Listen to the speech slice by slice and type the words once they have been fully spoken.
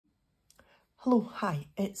Hello, hi,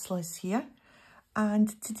 it's Liz here,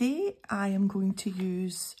 and today I am going to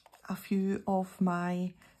use a few of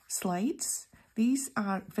my slides. These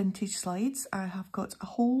are vintage slides. I have got a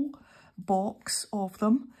whole box of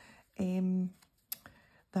them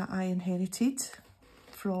that I inherited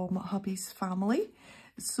from hubby's family.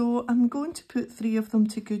 So I'm going to put 3 of them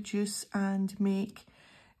to good use and make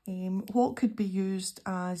what could be used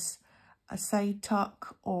as a side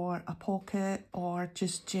tuck or a pocket or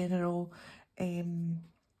just general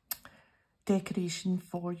decoration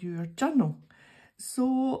for your journal.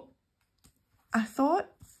 So I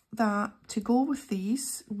thought that to go with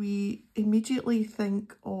these, we immediately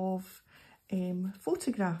think of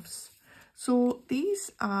photographs. So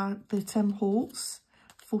these are the Tim Holtz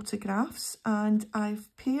photographs, and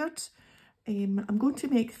I've paired, I'm going to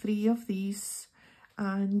make 3 of these,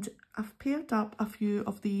 and I've paired up a few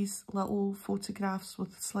of these little photographs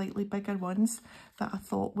with slightly bigger ones that I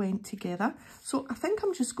thought went together. So I think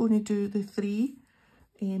I'm just going to do the 3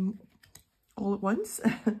 all at once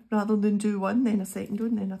rather than do one, then a second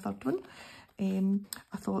one, then a third one.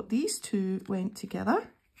 I thought these 2 went together.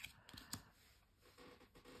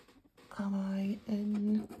 Am I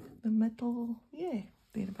in the middle? Yeah,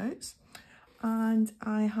 thereabouts. And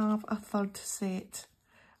I have a third set,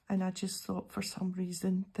 and I just thought for some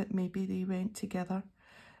reason that maybe they went together.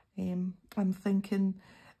 I'm thinking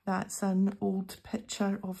that's an old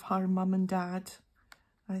picture of her mum and dad,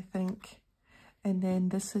 I think. And then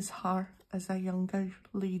this is her as a younger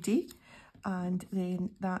lady. And then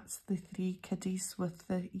that's the 3 kiddies with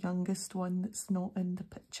the youngest one that's not in the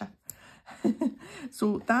picture.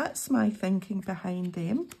 So that's my thinking behind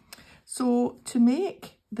them. So to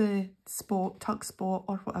make the tuck spot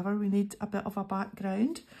or whatever, we need a bit of a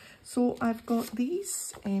background. So I've got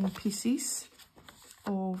these pieces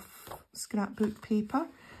of scrapbook paper.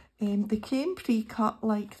 They came pre-cut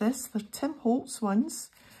like this. They're Tim Holtz ones.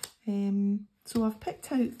 So I've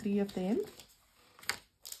picked out 3 of them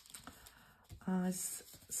as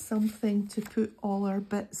something to put all our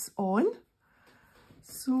bits on.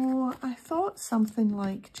 So I thought something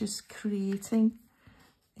like just creating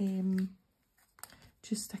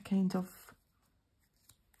just a kind of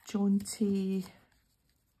jaunty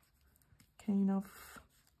kind of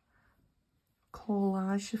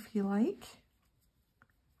collage, if you like.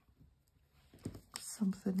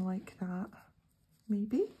 Something like that,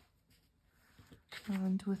 maybe.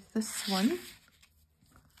 And with this one,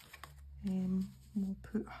 we'll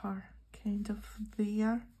put her kind of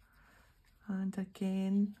there. And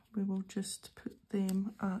again, we will just put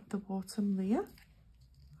them at the bottom there.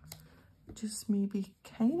 Just maybe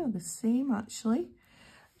kind of the same actually.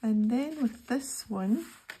 And then with this one,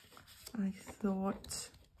 I thought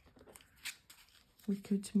we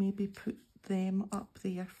could maybe put them up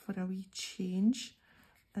there for a wee change,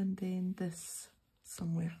 and then this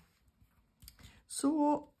somewhere.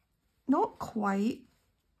 So not quite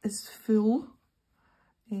as full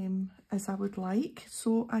as I would like.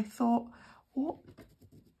 So I thought, what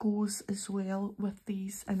goes as well with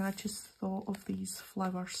these? And I just thought of these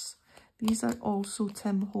flowers. These are also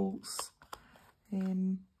Tim Holtz.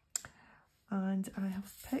 And I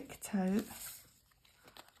have picked out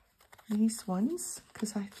these ones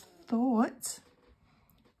because I thought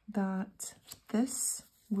that this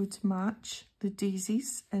would match the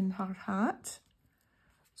daisies in her hat.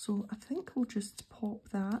 So I think we'll just pop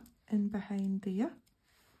that in behind there.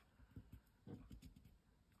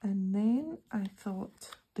 And then I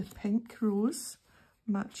thought the pink rose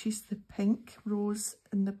matches the pink rose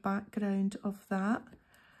in the background of that.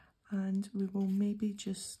 And we will maybe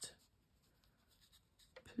just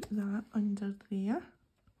put that under there,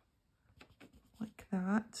 like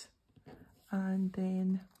that. And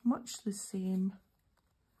then much the same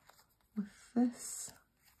with this.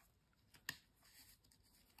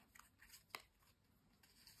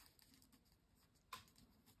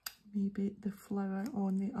 Maybe the flower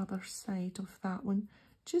on the other side of that one,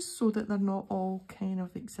 just so that they're not all kind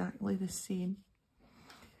of exactly the same.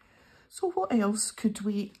 So what else could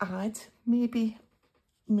we add? Maybe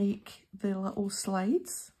make the little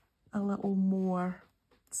slides a little more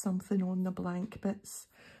something on the blank bits.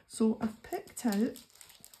 So I've picked out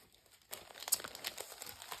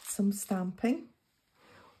some stamping.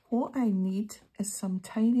 What I need is some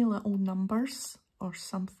tiny little numbers or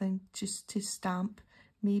something just to stamp,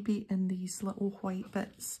 maybe in these little white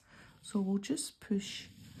bits. So we'll just push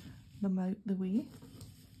them out the way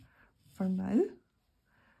for now.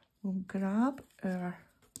 We'll grab our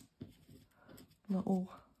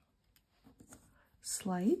little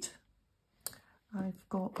slide. I've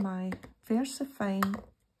got my VersaFine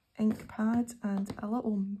ink pad and a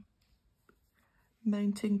little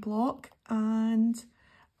mounting block, and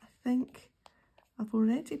I think I've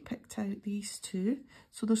already picked out these two.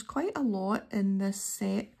 So there's quite a lot in this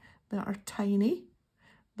set that are tiny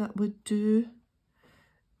that would do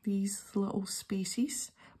these little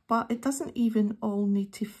spaces, but it doesn't even all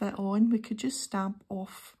need to fit on. We could just stamp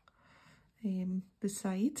off the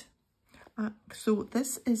side. So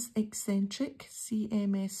this is eccentric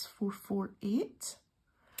CMS 448.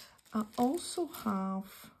 I also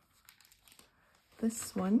have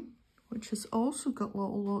this one, which has also got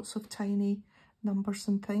lots of tiny numbers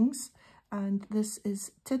and things, and this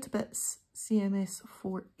is Tidbits CMS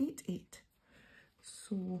 488.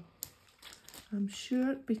 So I'm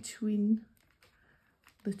sure between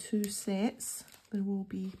the two sets there will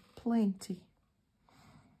be plenty.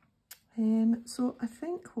 So I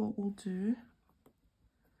think what we'll do,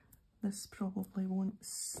 this probably won't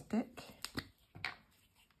stick.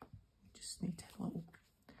 Just need a little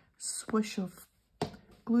squish of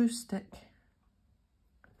glue stick.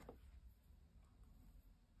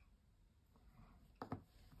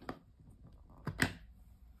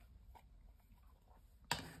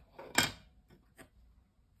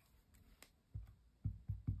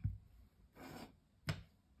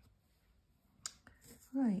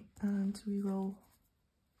 Right, and we will,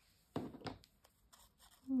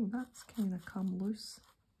 oh, that's kind of come loose.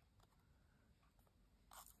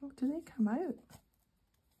 Oh, do they come out?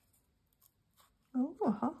 Oh,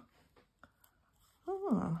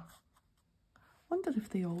 oh, wonder if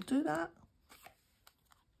they all do that.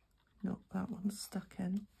 No, that one's stuck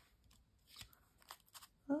in.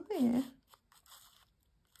 Oh yeah.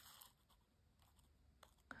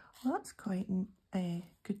 Well, that's quite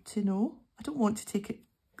good to know. I don't want to take it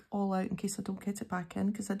all out in case I don't get it back in,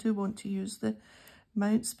 because I do want to use the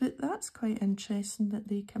mounts, but that's quite interesting that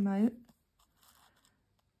they come out.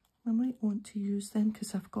 I might want to use them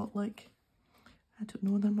because I've got, like, I don't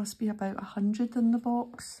know, there must be about 100 in the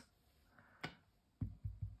box.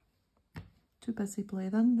 Too busy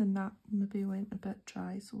blathering, then that maybe went a bit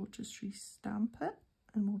dry, so we'll just re-stamp it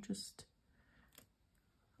and we'll just,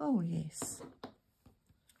 oh yes,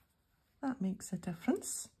 that makes a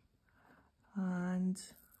difference. And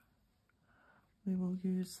we will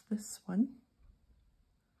use this one.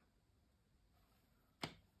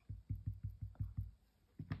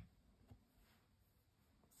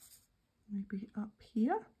 Maybe up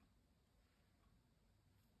here.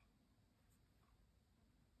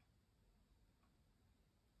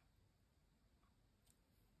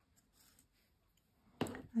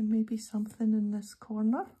 And maybe something in this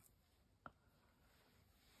corner.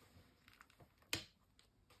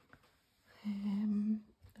 I'm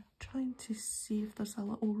trying to see if there's a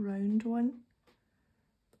little round one,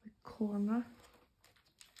 the corner.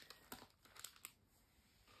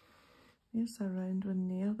 There's a round one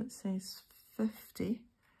there that says 50.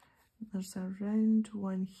 There's a round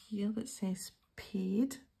one here that says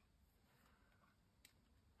paid.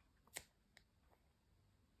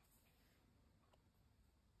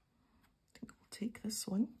 I think we'll take this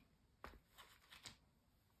one.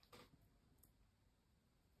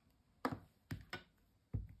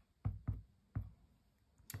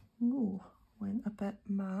 Oh, went a bit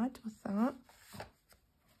mad with that.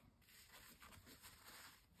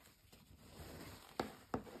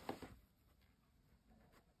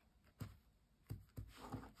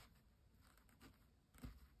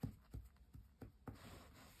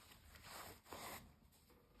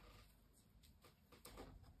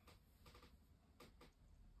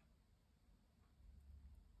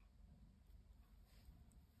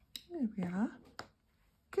 There we are.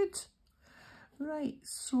 Good. Right,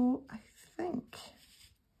 so I think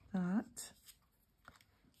that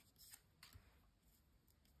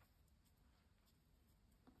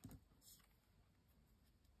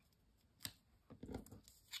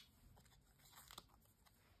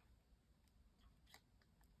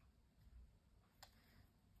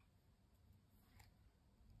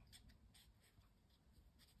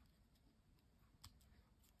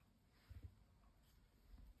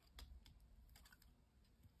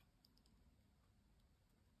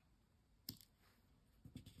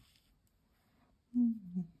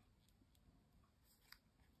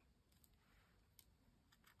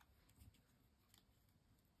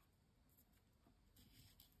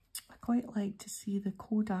I quite like to see the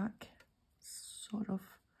Kodak sort of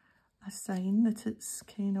a sign that it's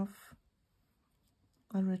kind of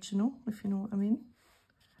original, if you know what I mean.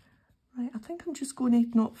 Right, I think I'm just going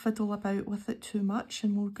to not fiddle about with it too much,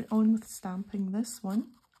 and we'll get on with stamping this one.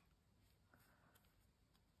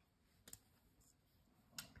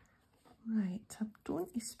 Right, I don't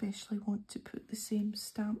especially want to put the same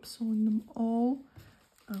stamps on them all.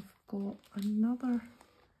 I've got another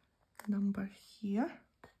number here.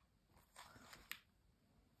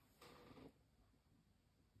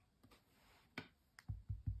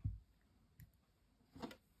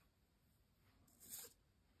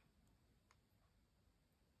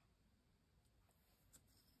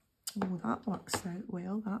 Oh, that works out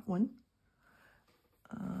well, that one.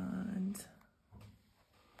 And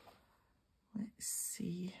let's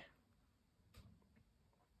see.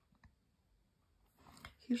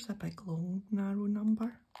 Here's a big, long, narrow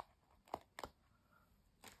number.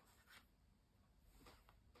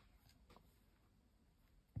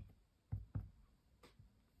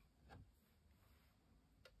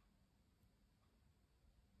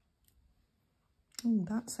 Oh,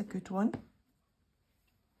 that's a good one.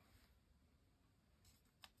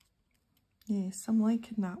 Yes, I'm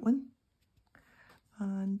liking that one.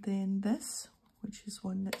 And then this, which is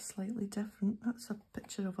one that's slightly different. That's a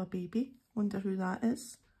picture of a baby. Wonder who that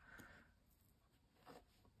is.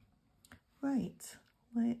 Right,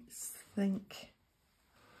 let's think.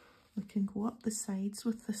 We can go up the sides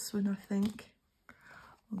with this one, I think.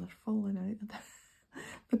 Oh, they're falling out.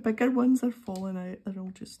 The bigger ones are falling out. They're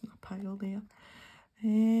all just in a pile there.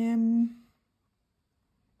 Here's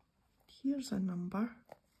a number.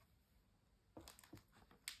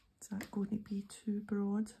 Is that going to be too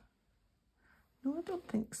broad? No, I don't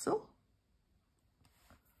think so.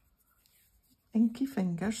 Inky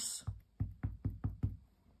fingers.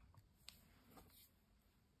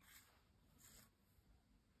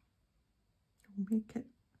 We'll make it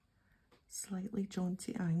slightly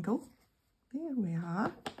jaunty angle. There we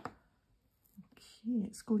are. Okay,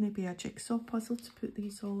 it's going to be a jigsaw puzzle to put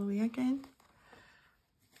these all away again.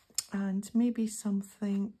 And maybe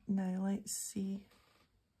something, now let's see.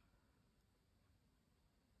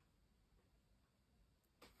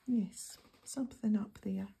 Yes, something up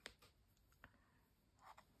there.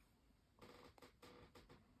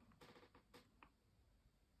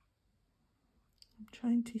 I'm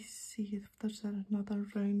trying to see if there's another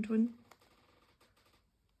round one.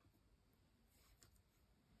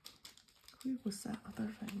 Where was that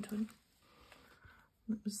other round one?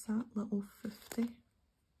 It was that little 50.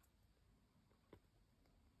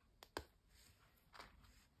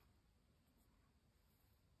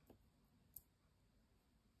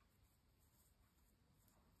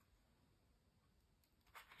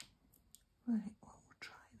 Right, well, we'll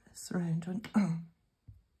try this round one.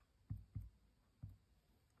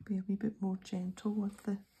 Be a wee bit more gentle with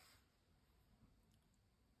the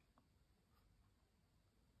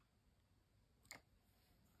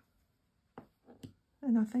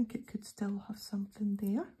and I think it could still have something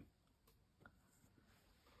there.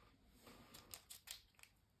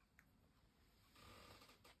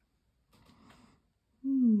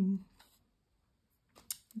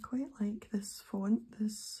 I quite like this font,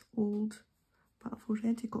 this old, but I've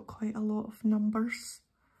already got quite a lot of numbers.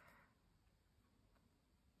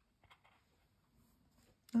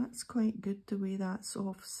 That's quite good the way that's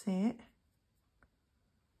offset.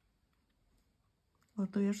 Or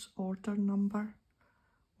there's order number.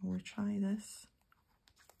 We'll try this.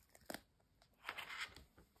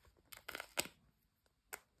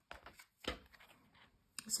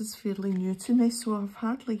 This is fairly new to me, so I've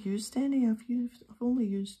hardly used any. I've only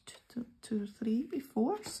used two or three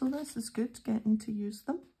before, so this is good getting to use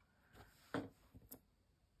them.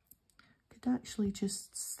 Could actually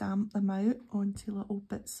just stamp them out onto little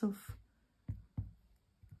bits of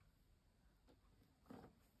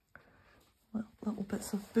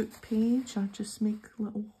book page, or just make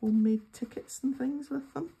little homemade tickets and things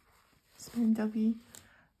with them. Spend a wee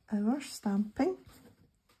hour stamping.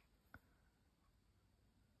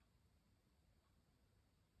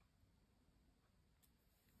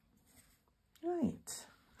 Right,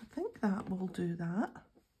 I think that will do that.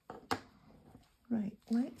 Right,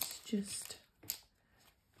 let's just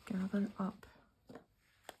gather up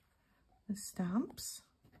the stamps.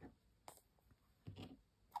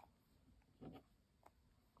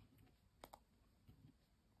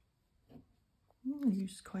 I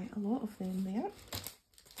used quite a lot of them there.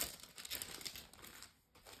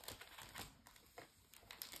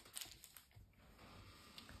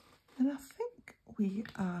 And I think we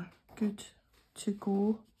are good to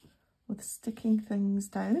go with sticking things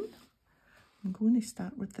down. I'm going to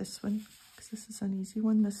start with this one because this is an easy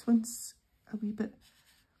one. This one's a wee bit,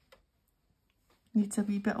 needs a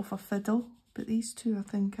wee bit of a fiddle, but these two I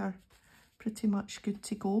think are pretty much good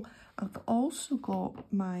to go. I've also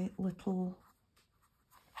got my little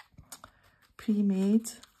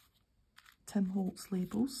pre-made Tim Holtz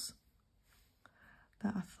labels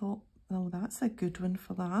that I thought, oh, that's a good one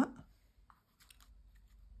for that.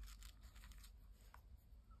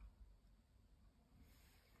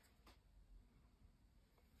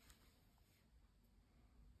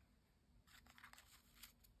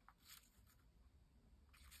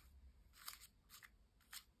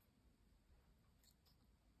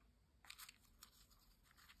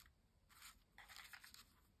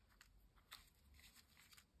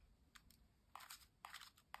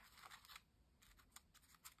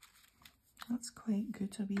 That's quite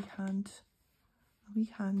good, a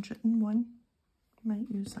wee handwritten one. Might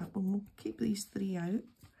use that one. We'll keep these three out.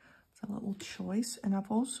 It's a little choice. And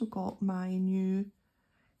I've also got my new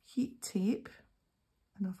heat tape,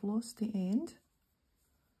 and I've lost the end.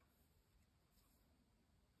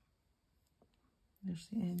 There's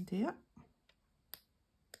the end there.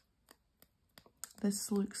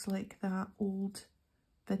 This looks like that old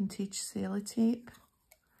vintage sellotape.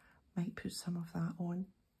 Might put some of that on.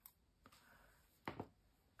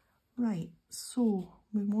 Right, so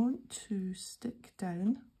we want to stick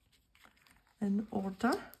down in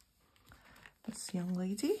order this young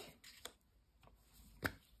lady.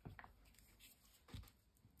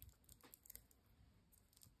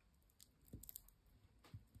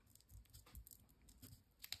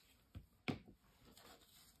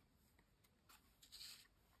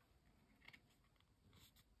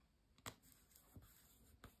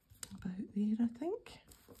 About there, I think.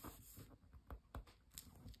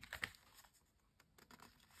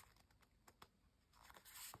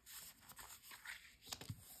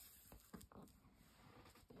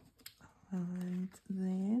 And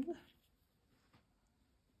then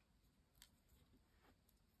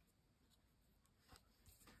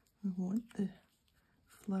we want the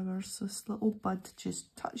flowers, this little bud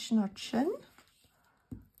just touching her chin.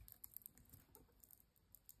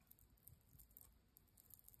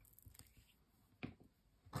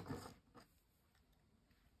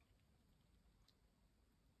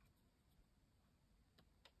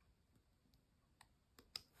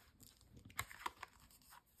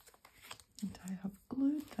 And I have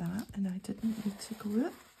glued that, and I didn't need to glue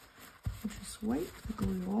it. I'll just wipe the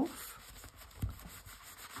glue off.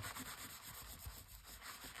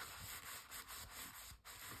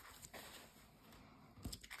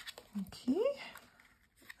 Okay,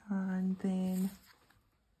 and then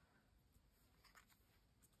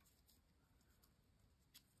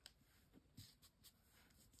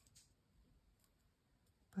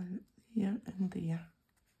about there and there.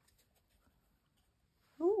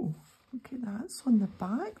 Oh, look at that, it's on the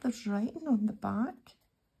back. There's writing on the back.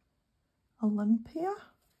 Olympia,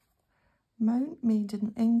 Mount made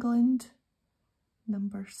in England,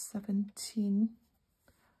 number 17.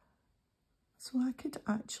 So I could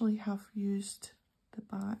actually have used the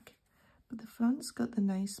back, but the front's got the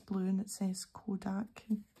nice blue and it says Kodak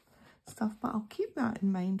and stuff, but I'll keep that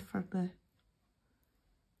in mind for the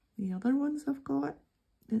other ones I've got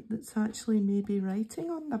that's actually maybe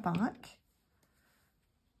writing on the back.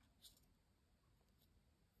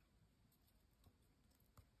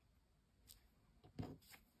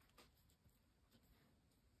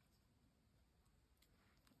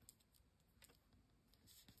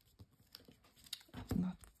 And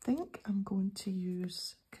I think I'm going to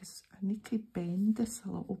use, because I need to bend this a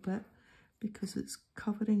little bit because it's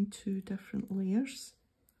covering two different layers.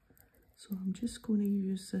 So I'm just going to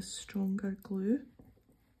use this stronger glue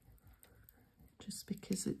just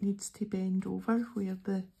because it needs to bend over where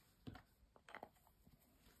the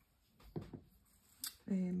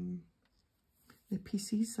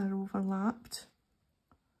pieces are overlapped.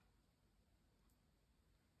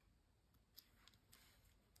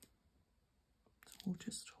 We'll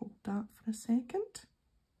just hold that for a second.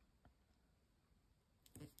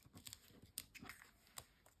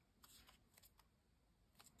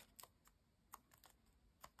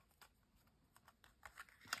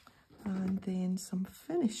 And then some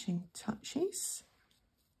finishing touches.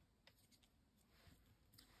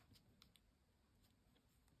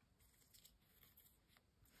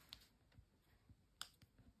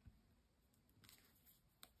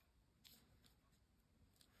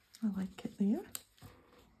 I like it there.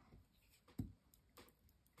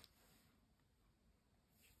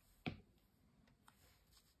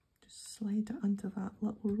 Slide it under that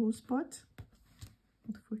little rosebud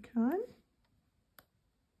if we can.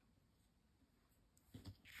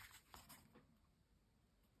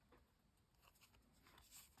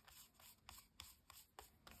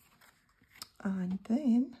 And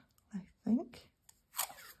then I think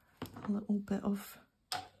a little bit of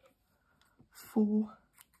faux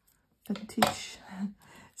vintage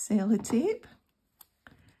sellotape.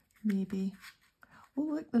 Maybe, oh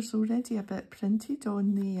look, there's already a bit printed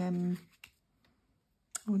on the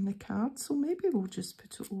card, so maybe we'll just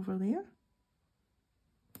put it over there.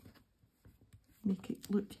 Make it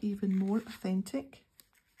look even more authentic.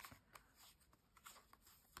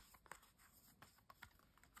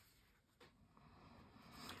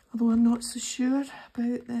 Although I'm not so sure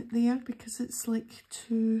about that there because it's like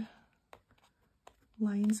two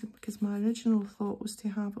lines, because my original thought was to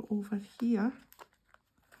have it over here.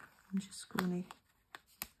 I'm just going to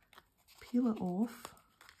peel it off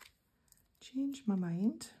change my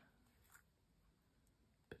mind,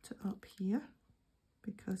 put it up here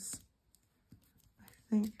because I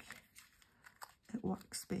think it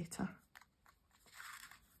works better.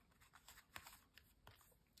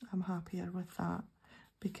 I'm happier with that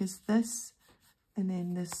because this and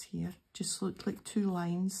then this here just look like two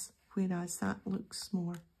lines, whereas that looks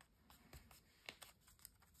more,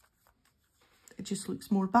 it just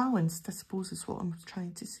looks more balanced, I suppose is what I'm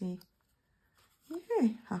trying to say. Yeah,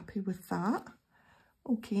 happy with that.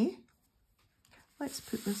 Okay, let's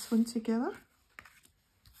put this one together.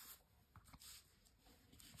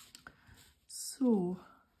 So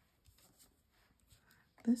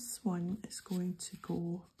this one is going to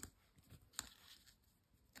go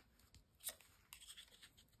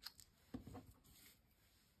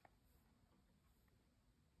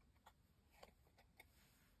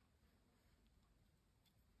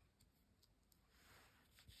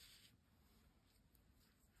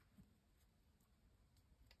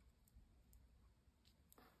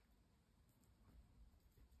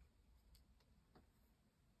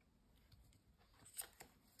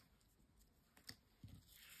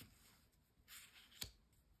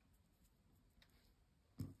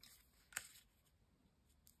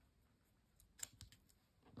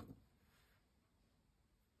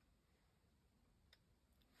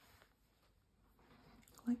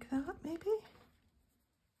like that maybe.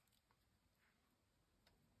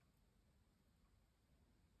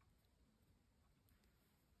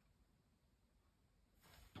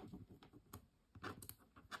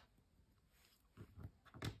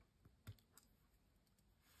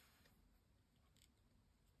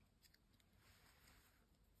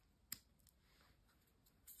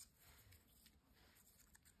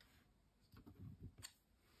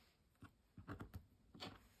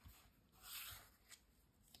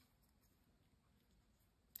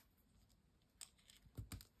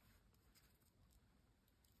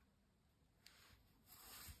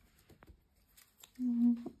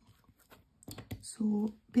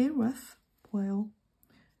 So bear with while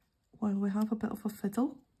we have a bit of a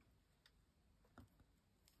fiddle.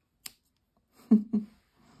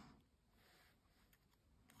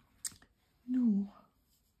 No.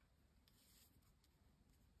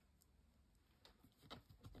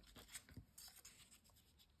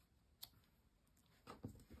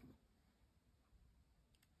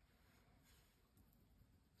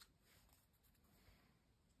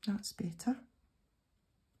 That's better.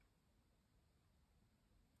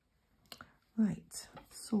 Right,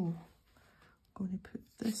 so I'm going to put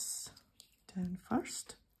this down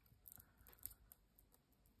first.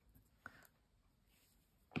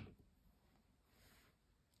 You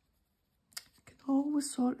can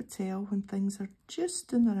always sort of tell when things are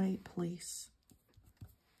just in the right place.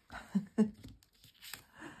 And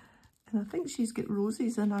I think she's got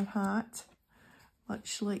roses in her hat,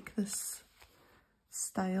 much like this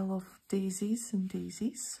style of daisies and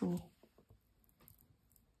daisies, so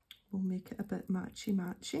we'll make it a bit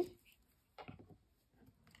matchy-matchy.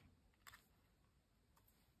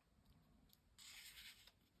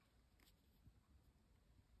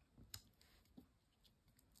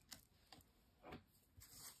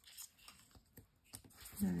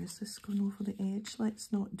 Now, is this going over the edge?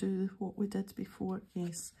 Let's not do what we did before.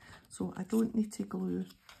 Yes, so I don't need to glue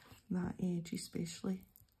that edge especially.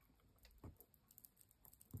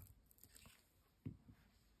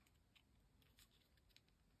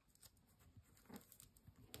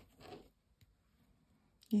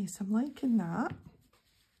 Yes, I'm liking that.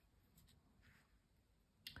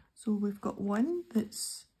 So we've got one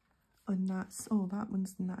that's on that, oh, that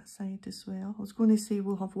one's on that side as well. I was going to say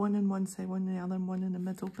we'll have one on one side, one on the other, and one in the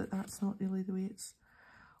middle, but that's not really the way it's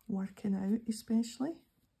working out, especially.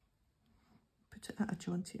 Put it at a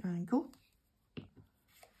jaunty angle.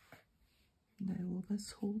 Now, will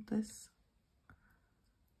this hold this?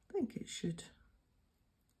 I think it should.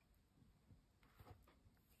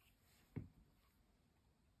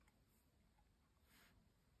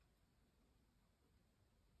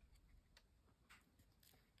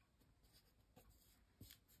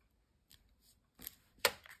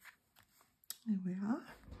 There we are.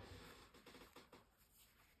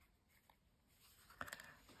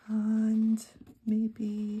 And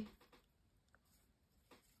maybe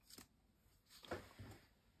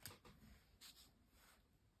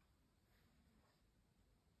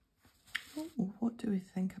oh, what do we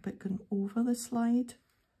think about going over the slide?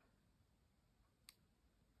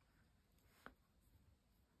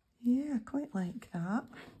 Yeah, I quite like that.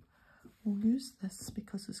 We'll use this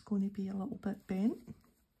because it's going to be a little bit bent.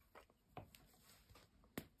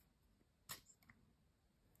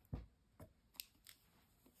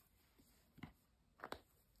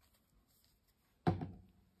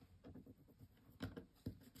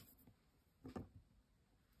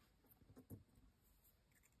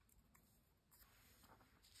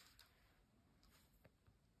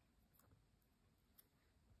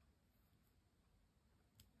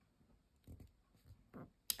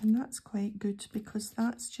 And that's quite good because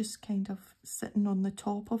that's just kind of sitting on the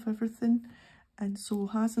top of everything, and so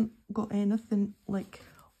hasn't got anything like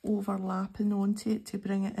overlapping onto it to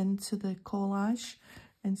bring it into the collage.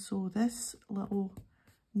 And so this little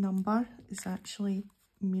number is actually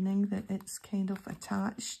meaning that it's kind of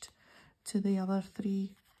attached to the other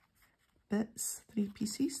three bits, three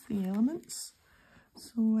pieces, three elements.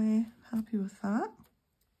 So happy with that.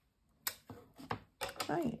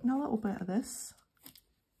 Right, and a little bit of this.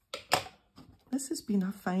 This has been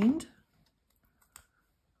a find.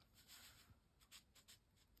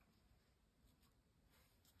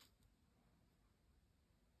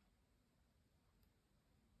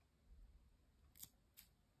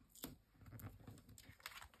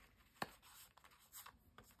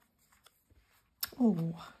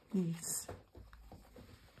 Oh, yes.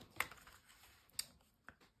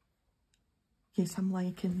 Yes, I'm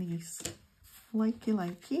liking these. Likey,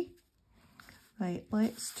 likey. Right,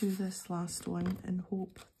 let's do this last one and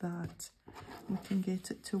hope that we can get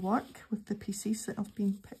it to work with the pieces that have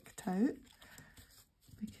been picked out,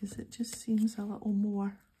 because it just seems a little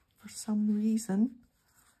more, for some reason.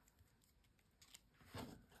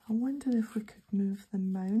 I wonder if we could move the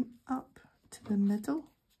mount up to the middle,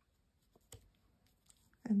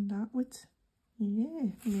 and that would,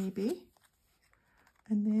 yeah, maybe.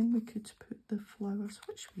 And then we could put the flowers.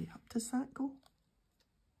 Which way up does that go?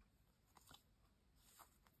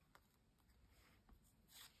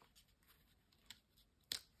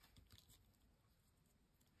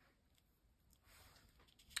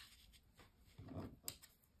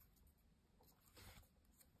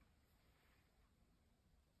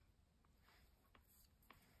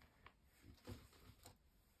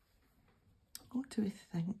 What do we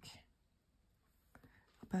think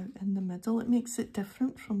about in the middle? It makes it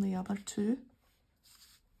different from the other two.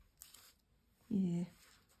 Yeah,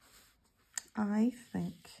 I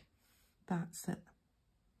think that's it.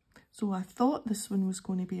 So I thought this one was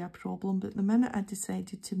going to be a problem, but the minute I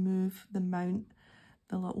decided to move the mount,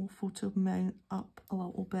 the little photo mount up a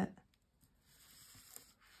little bit,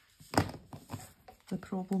 the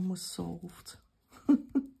problem was solved.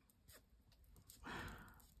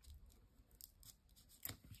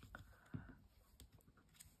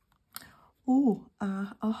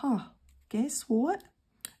 Oh, guess what?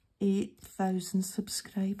 8,000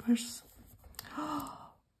 subscribers.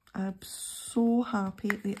 I'm so happy.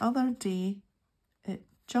 The other day, it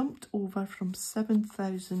jumped over from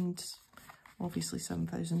 7,000, obviously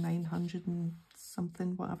 7,900 and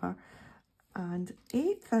something, whatever, and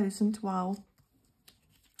 8,000. Wow.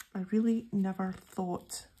 I really never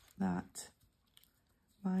thought that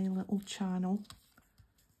my little channel.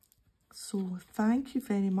 So thank you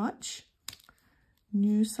very much.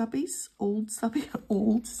 New subbies, old subbies,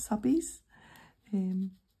 old subbies.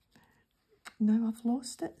 Now I've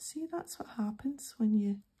lost it. See, that's what happens when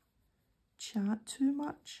you chat too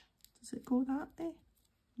much. Does it go that way?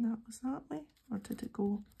 And that was that way? Or did it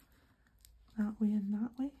go that way and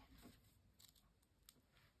that way?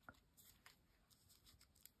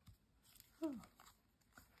 Oh,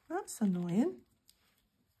 that's annoying.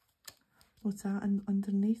 What's that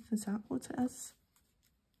underneath? Is that what it is?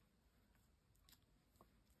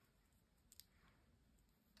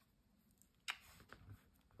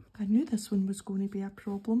 I knew this one was going to be a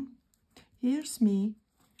problem. Here's me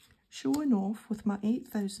showing off with my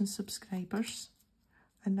 8,000 subscribers,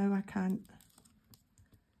 and now I can't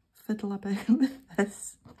fiddle about with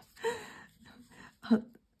this.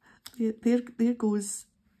 There goes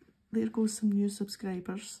some new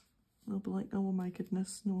subscribers. They'll be like, oh my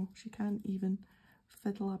goodness, no, she can't even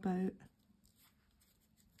fiddle about.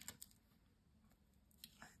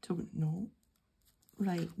 I don't know.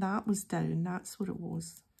 Right, that was down, that's what it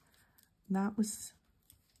was. That was...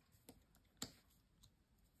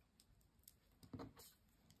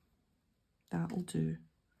 That'll do.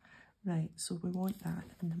 Right, so we want that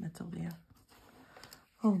in the middle there.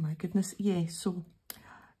 Oh my goodness, yeah, so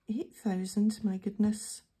 8,000, my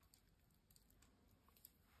goodness.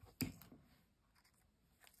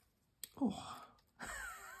 Oh.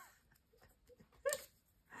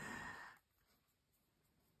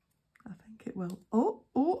 I think it will. Oh,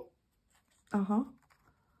 uh-huh.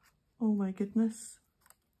 Oh my goodness.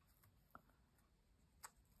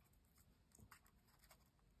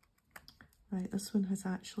 Right, this one has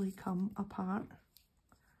actually come apart.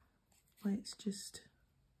 Let's just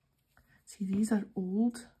see, these are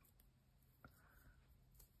old.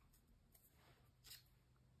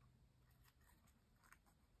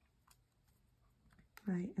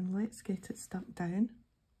 Right, and let's get it stuck down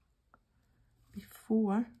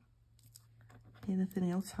before anything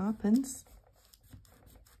else happens.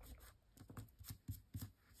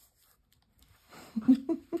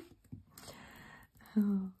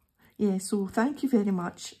 Yeah, so thank you very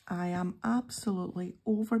much. I am absolutely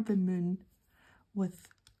over the moon with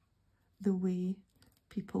the way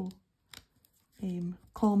people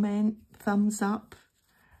comment, thumbs up.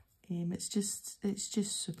 It's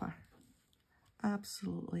just super.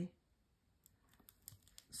 Absolutely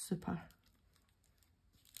super.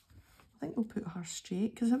 I think we'll put her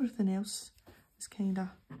straight because everything else is kind of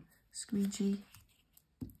squeegee.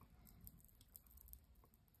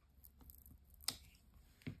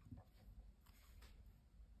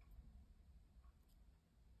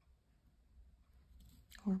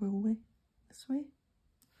 Or will we? This way?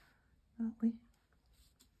 That way?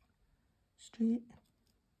 Straight?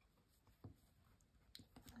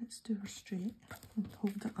 Let's do her straight and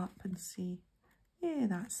hold it up and see. Yeah,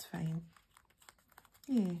 that's fine.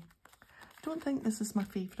 Yeah. I don't think this is my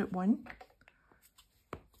favourite one.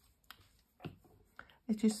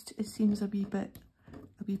 It seems a wee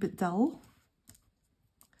bit dull.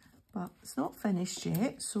 But it's not finished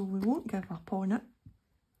yet, so we won't give up on it.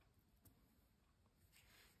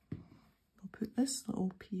 I'll put this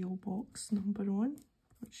little P.O. box number on,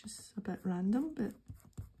 which is a bit random, but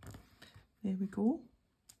there we go.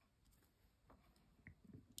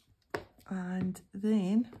 And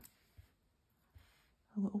then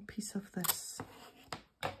a little piece of this,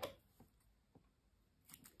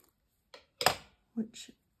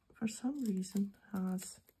 which for some reason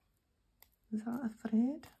has, is that a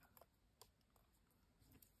thread?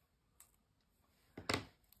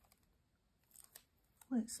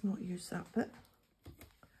 Let's not use that bit.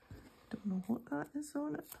 Don't know what that is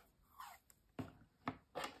on it.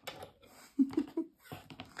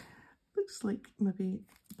 Looks like maybe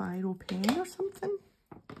biro pen or something.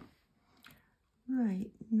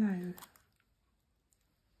 Right, now,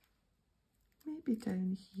 maybe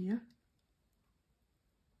down here.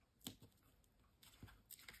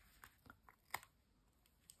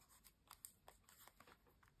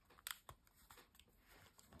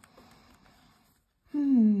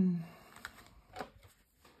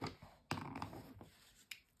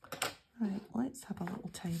 Right, let's have a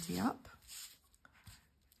little tidy up.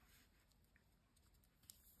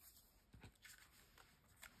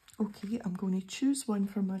 Okay, I'm going to choose one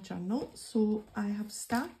for my journal. So I have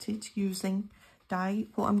started using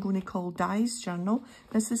what I'm going to call Di's journal.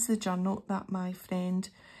 This is the journal that my friend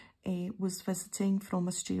was visiting from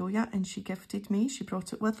Australia and she gifted me. She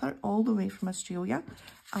brought it with her all the way from Australia.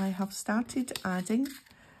 I have started adding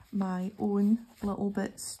my own little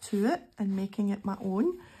bits to it and making it my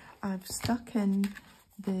own. I've stuck in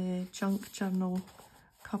the junk journal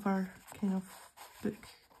cover kind of book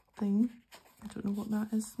thing. I don't know what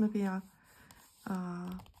that is. Maybe a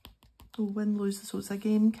win, lose. So it's a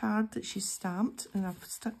game card that she's stamped, and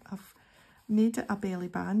I've made it a belly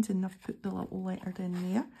band and I've put the little letter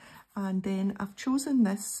in there. And then I've chosen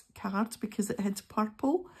this card because it had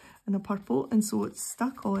purple and a purple, and so it's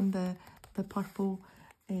stuck on the purple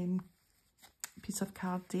piece of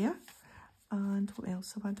card there. And what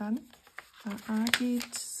else have I done? I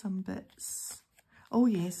added some bits. Oh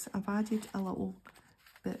yes, I've added a little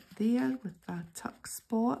bit there with a tuck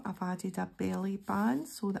spot. I've added a belly band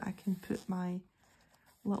so that I can put my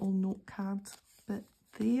little note card bit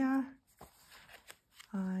there.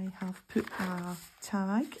 I have put a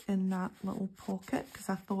tag in that little pocket because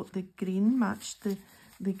I thought the green matched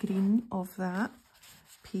the green of that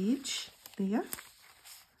page there.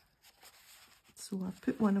 So I've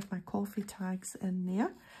put one of my coffee tags in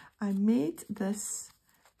there. I made this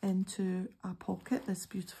into a pocket, this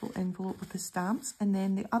beautiful envelope with the stamps, and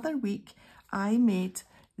then the other week I made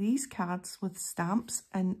these cards with stamps,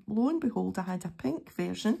 and lo and behold I had a pink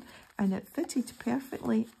version and it fitted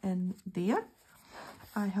perfectly in there.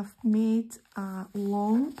 I have made a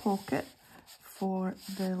long pocket for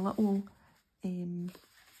the little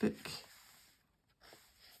book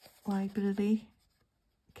library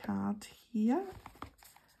card here,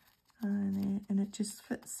 and it just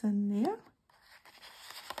fits in there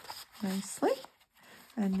nicely.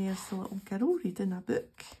 And there's the little girl reading a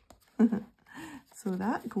book. So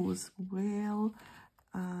that goes well.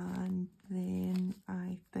 And then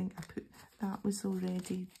I think I put, that was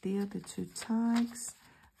already there, the two tags.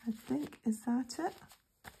 I think, is that it?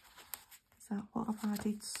 Is that what I've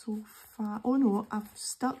added so far? Oh no, I've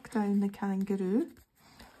stuck down the kangaroo,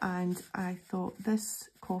 and I thought this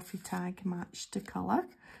coffee tag matched the colour,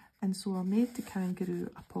 and so I made the kangaroo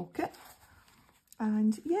a pocket.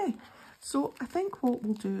 And yeah, so I think what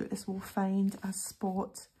we'll do is we'll find a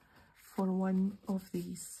spot for one of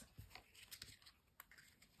these.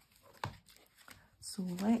 So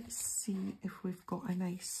let's see if we've got a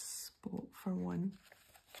nice spot for one.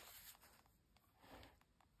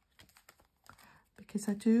 because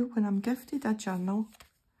I do, when I'm gifted a journal,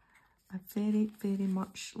 I very, very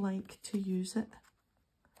much like to use it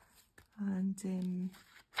and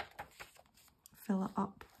fill it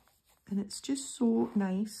up. And it's just so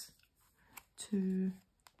nice to,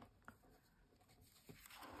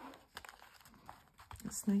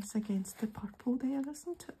 it's nice against the purple there,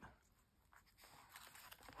 isn't it?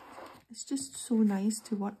 It's just so nice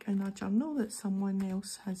to work in a journal that someone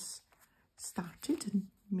else has started and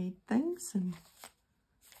made things. And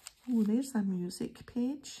oh, there's a music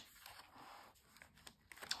page.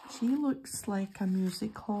 She looks like a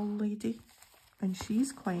music hall lady and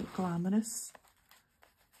she's quite glamorous.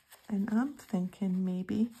 And I'm thinking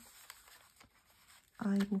maybe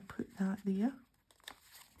I will put that there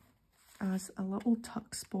as a little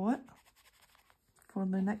tuck spot for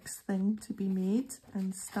the next thing to be made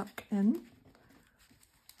and stuck in.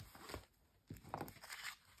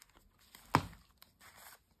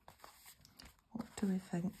 What do we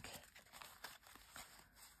think?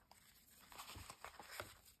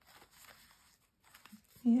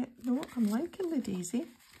 Yeah, no, I'm liking the daisy.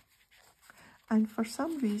 And for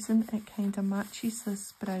some reason it kind of matches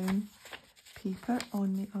this brown paper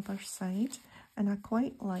on the other side. And I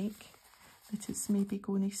quite like that it's maybe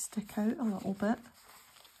going to stick out a little bit.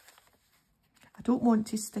 I don't want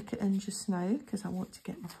to stick it in just now because I want to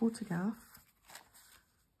get my photograph.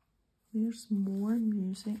 There's more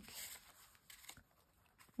music.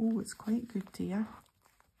 Oh, it's quite good there.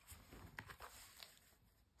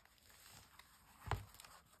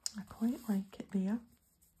 I quite like it there.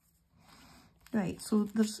 Right, so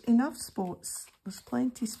there's enough spots. There's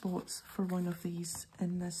plenty spots for one of these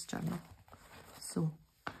in this journal. So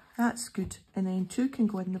that's good. And then 2 can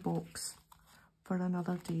go in the box for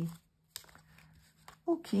another day.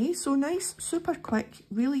 Okay, so nice, super quick,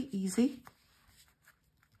 really easy.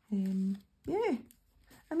 Yeah,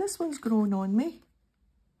 and this one's grown on me.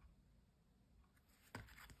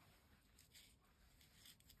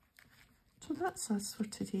 So that's us for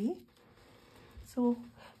today. So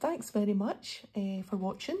thanks very much for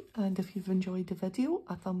watching, and if you've enjoyed the video,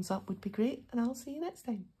 a thumbs up would be great, and I'll see you next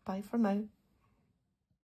time. Bye for now.